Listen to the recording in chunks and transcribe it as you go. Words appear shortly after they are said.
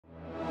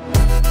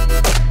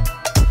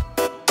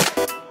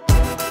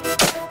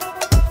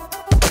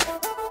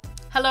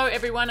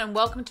everyone, and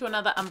welcome to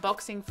another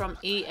unboxing from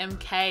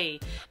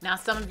EMK. Now,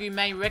 some of you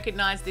may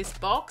recognize this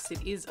box.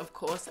 It is, of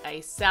course,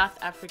 a South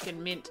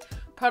African Mint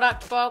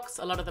product box.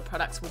 A lot of the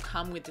products will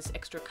come with this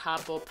extra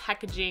cardboard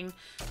packaging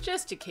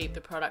just to keep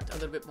the product a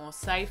little bit more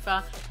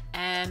safer.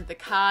 And the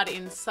card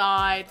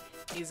inside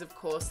is, of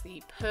course,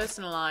 the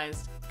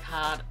personalized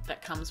card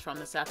that comes from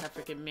the South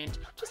African Mint.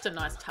 Just a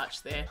nice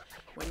touch there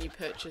when you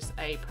purchase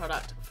a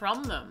product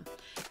from them.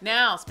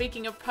 Now,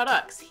 speaking of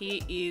products, here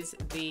is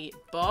the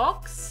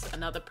box,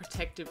 another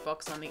protective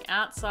box on the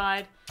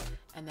outside,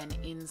 and then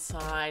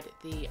inside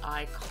the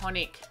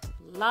iconic,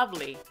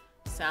 lovely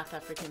South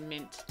African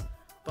Mint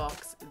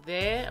box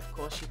there. Of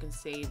course, you can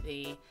see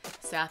the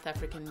South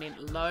African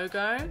Mint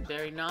logo,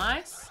 very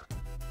nice.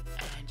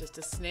 And just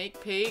a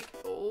sneak peek.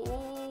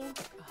 Oh,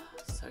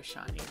 so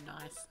shiny and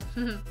nice.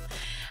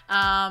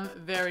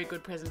 Very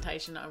good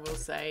presentation, I will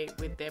say,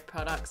 with their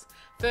products.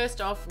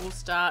 First off, we'll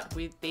start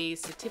with the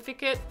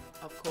certificate.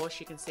 Of course,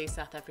 you can see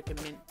South African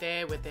Mint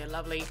there with their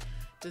lovely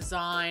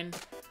design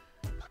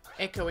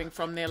echoing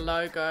from their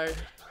logo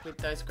with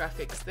those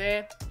graphics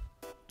there.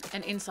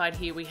 And inside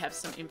here we have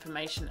some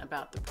information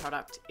about the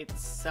product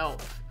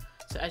itself.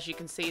 So as you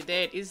can see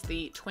there, it is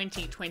the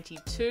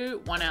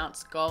 2022 1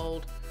 ounce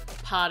gold,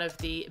 part of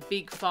the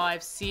Big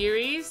 5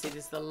 series. It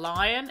is the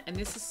Lion, and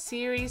this is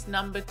series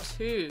number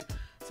 2.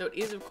 So it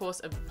is, of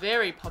course, a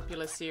very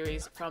popular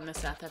series from the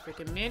South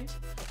African Mint.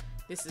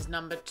 This is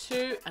number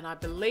 2, and I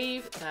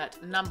believe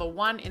that number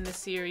 1 in the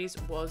series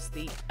was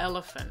the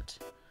elephant.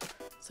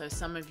 So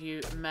some of you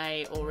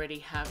may already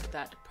have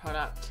that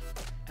product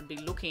and be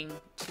looking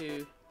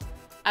to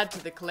add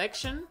to the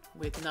collection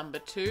with number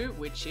 2,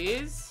 which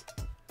is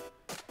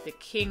the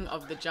king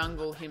of the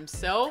jungle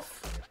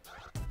himself,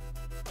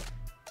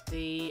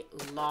 the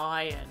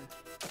lion.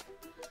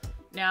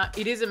 Now,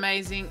 it is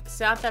amazing.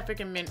 South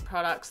African Mint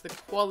products, the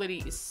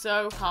quality is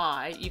so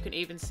high, you can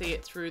even see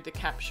it through the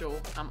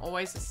capsule. I'm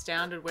always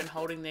astounded when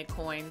holding their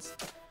coins,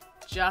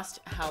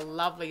 just how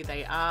lovely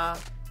they are.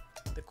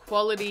 The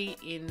quality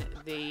in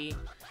the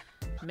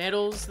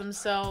metals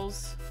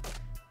themselves,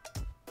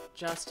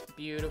 just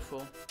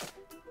beautiful.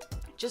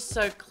 Just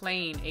so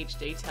clean, each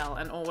detail,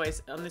 and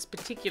always on this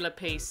particular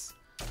piece,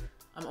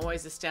 I'm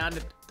always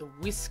astounded. The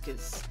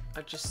whiskers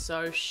are just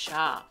so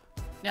sharp.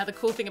 Now, the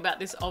cool thing about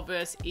this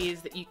obverse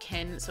is that you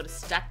can sort of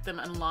stack them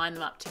and line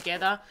them up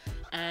together,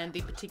 and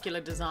the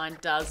particular design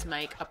does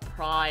make a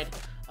pride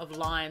of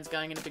lions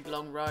going in a big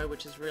long row,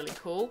 which is really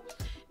cool.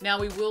 Now,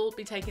 we will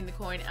be taking the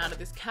coin out of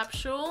this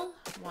capsule.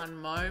 One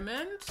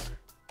moment.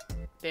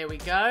 There we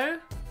go.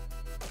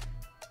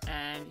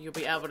 And you'll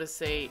be able to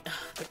see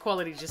the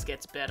quality just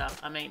gets better.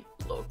 I mean,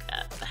 look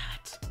at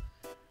that.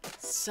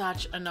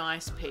 Such a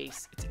nice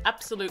piece. It's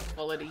absolute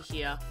quality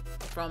here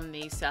from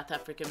the South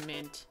African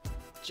Mint.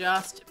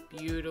 Just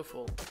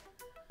beautiful.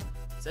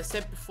 As I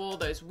said before,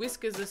 those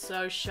whiskers are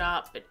so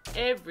sharp, but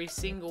every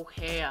single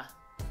hair,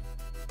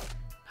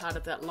 part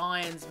of that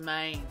lion's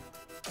mane,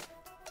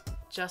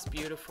 just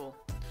beautiful.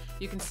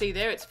 You can see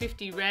there it's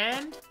 50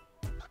 Rand,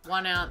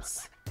 1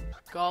 ounce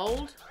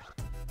gold,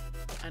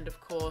 and of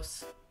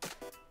course,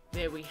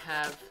 there we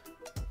have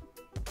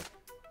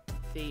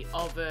the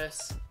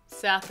obverse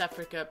South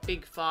Africa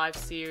Big 5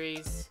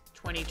 series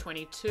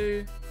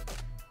 2022.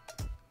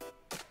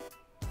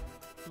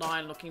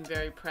 Lion looking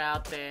very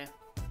proud there.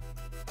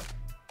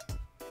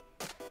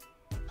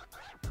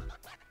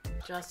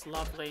 Just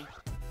lovely.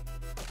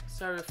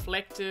 So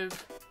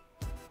reflective.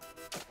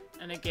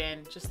 And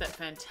again, just that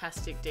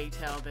fantastic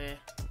detail there.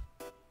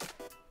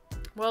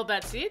 Well,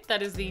 that's it.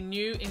 That is the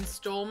new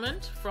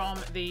installment from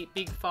the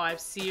Big 5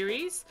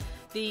 series.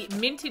 The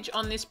mintage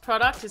on this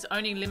product is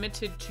only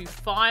limited to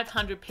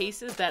 500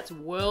 pieces. That's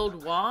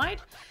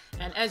worldwide.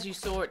 And as you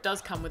saw, it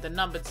does come with a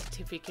numbered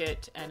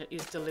certificate, and it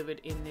is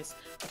delivered in this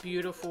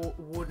beautiful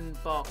wooden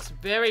box.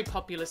 Very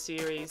popular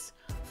series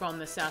from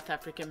the South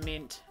African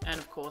Mint. And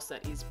of course,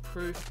 that is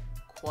proof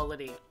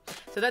quality.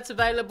 So that's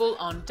available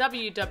on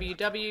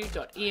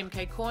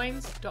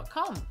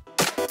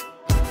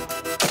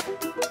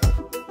www.emkcoins.com.